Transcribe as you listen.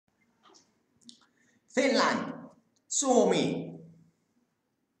Finland, Suomi.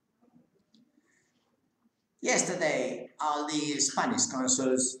 Yesterday, all the Spanish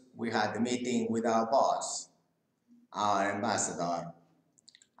consuls, we had a meeting with our boss, our ambassador,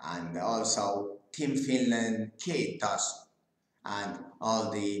 and also Team Finland Kiitos, and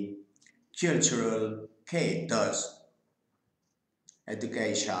all the cultural Kiitos,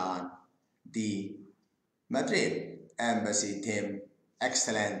 education, the Madrid embassy team,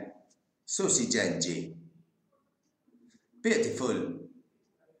 excellent Susi Genji, beautiful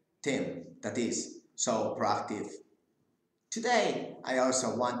team that is so proactive. Today, I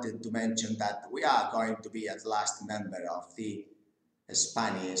also wanted to mention that we are going to be at last member of the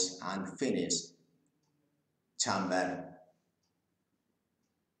Spanish and Finnish chamber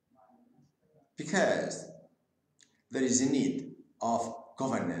because there is a need of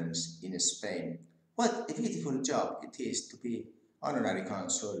governance in Spain. What a beautiful job it is to be honorary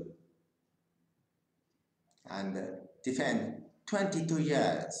consul and defend 22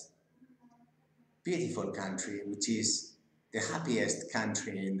 years. Beautiful country, which is the happiest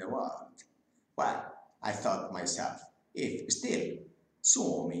country in the world. Well, I thought myself, if still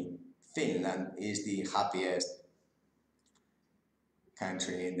Suomi, Finland is the happiest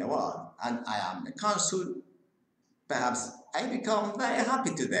country in the world, and I am the consul, perhaps I become very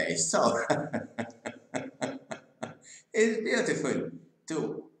happy today. So it's beautiful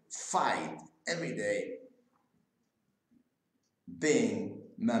to fight every day being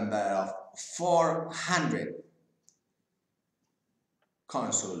member of 400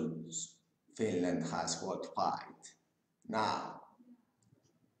 consuls Finland has worldwide. Now,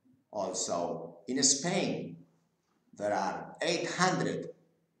 also in Spain, there are 800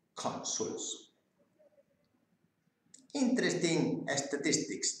 consuls. Interesting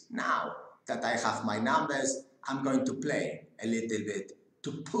statistics. Now that I have my numbers, I'm going to play a little bit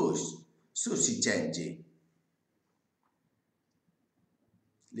to push Susi Genji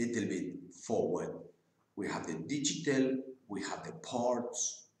little bit forward. We have the digital, we have the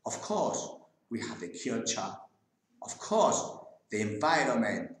ports, of course, we have the culture, of course, the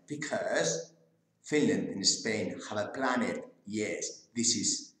environment, because Finland and Spain have a planet. Yes, this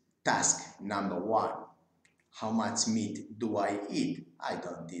is task number one. How much meat do I eat? I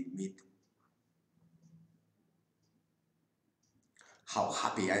don't eat meat. How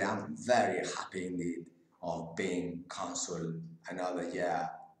happy I am, very happy indeed, of being consul another year.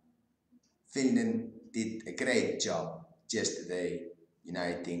 Finland did a great job yesterday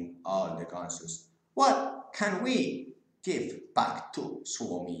uniting all the consuls. What can we give back to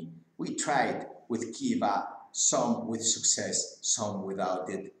Suomi? We tried with Kiva, some with success, some without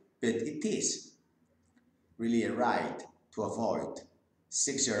it, but it is really a right to avoid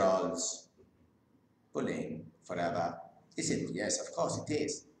 6-year-olds bullying forever. Is it? Yes, of course it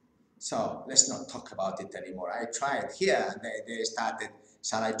is. So let's not talk about it anymore. I tried here and they started,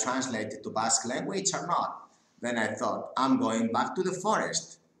 shall I translate it to Basque language or not? Then I thought, I'm going back to the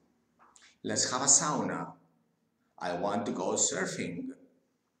forest. Let's have a sauna. I want to go surfing.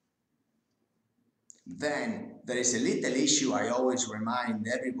 Then there is a little issue I always remind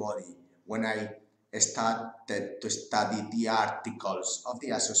everybody when I started to study the articles of the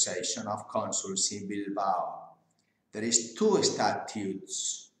Association of Consuls in Bilbao. There is 2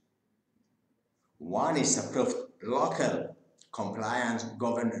 statutes. One is approved local compliance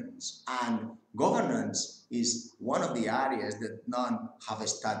governance, and governance is one of the areas that none have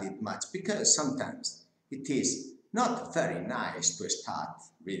studied much because sometimes it is not very nice to start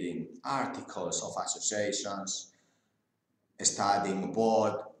reading articles of associations, studying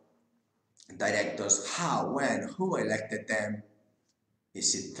board directors, how, when, who elected them.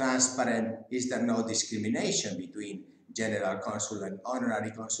 Is it transparent? Is there no discrimination between general consul and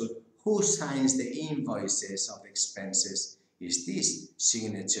honorary consul? Who signs the invoices of expenses? Is this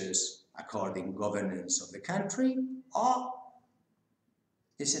signatures according governance of the country, or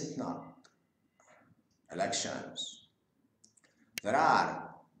is it not? Elections. There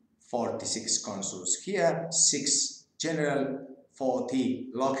are 46 consuls here, 6 general, 40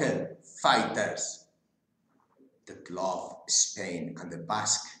 local fighters that love Spain and the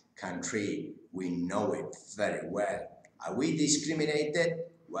Basque country. We know it very well. Are we discriminated?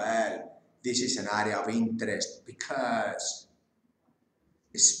 Well, this is an area of interest because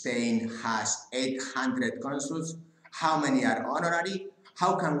Spain has 800 consuls. How many are honorary?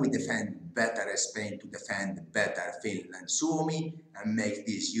 How can we defend better Spain to defend better Finland, Suomi, and make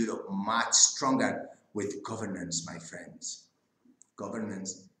this Europe much stronger with governance, my friends?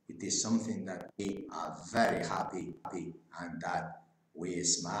 Governance, it is something that we are very happy and that we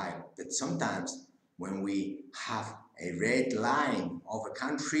smile. But sometimes when we have a red line of a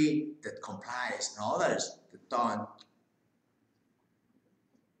country that complies and others that don't.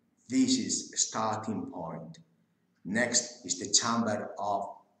 This is a starting point. Next is the Chamber of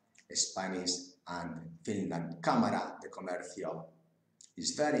Spanish and Finland, Cámara de Comercio.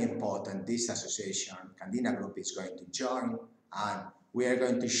 It's very important. This association, Candina Group, is going to join, and we are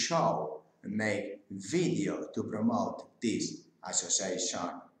going to show and make video to promote this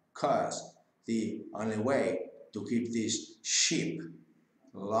association, because the only way to keep this ship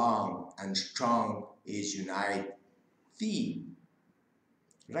long and strong is unite the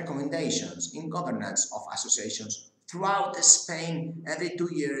recommendations in governance of associations throughout Spain. Every 2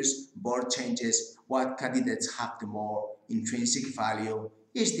 years, board changes. What candidates have the more intrinsic value?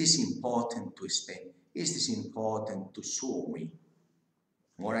 Is this important to Spain? Is this important to Suomi?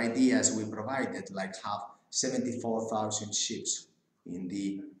 More ideas we provided, like have 74,000 ships in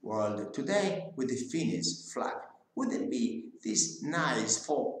the world today with the Finnish flag. Wouldn't be this nice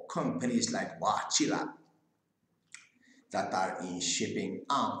for companies like Wärtsilä that are in shipping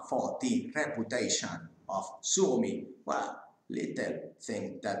and for the reputation of Suomi? Well, little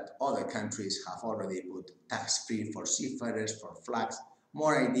think that other countries have already put tax-free for seafarers, for flags.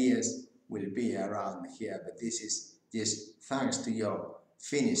 More ideas will be around here, but this is just thanks to your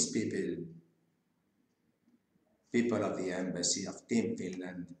Finnish people of the Embassy of Team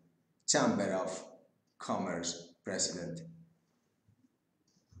Finland, Chamber of Commerce President.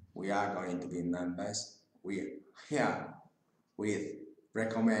 We are going to be members. We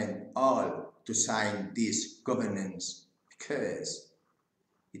recommend all to sign this governance, because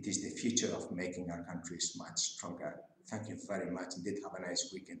it is the future of making our countries much stronger. Thank you very much. Indeed, have a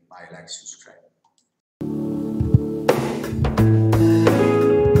nice weekend. Bye, like, subscribe.